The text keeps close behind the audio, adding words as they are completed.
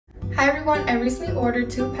Hi everyone, I recently ordered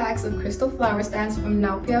 2 packs of crystal flower stands from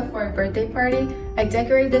NUPTIO for a birthday party. I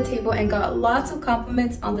decorated the table and got lots of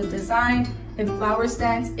compliments on the design and flower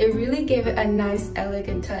stands. It really gave it a nice,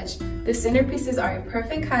 elegant touch. The centerpieces are a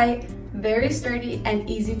perfect height, very sturdy, and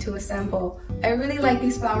easy to assemble. I really like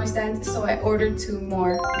these flower stands, so I ordered 2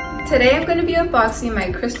 more. Today I'm going to be unboxing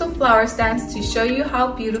my crystal flower stands to show you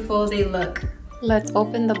how beautiful they look. Let's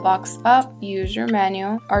open the box up, use your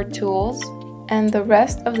manual, our tools, and the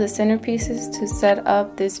rest of the centerpieces to set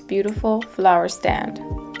up this beautiful flower stand.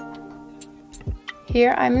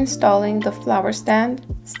 Here I'm installing the flower stand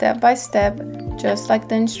step by step, just like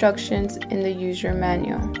the instructions in the user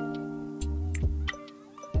manual.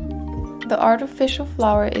 The artificial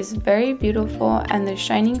flower is very beautiful, and the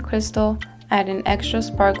shining crystal add an extra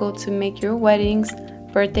sparkle to make your weddings,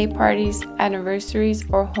 birthday parties, anniversaries,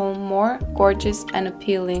 or home more gorgeous and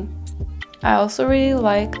appealing. I also really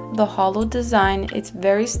like the hollow design. It's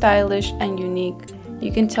very stylish and unique.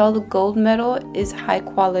 You can tell the gold metal is high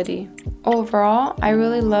quality. Overall, I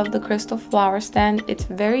really love the crystal flower stand. It's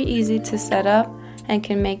very easy to set up and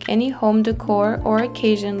can make any home decor or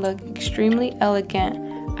occasion look extremely elegant.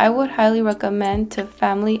 I would highly recommend to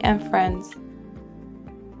family and friends.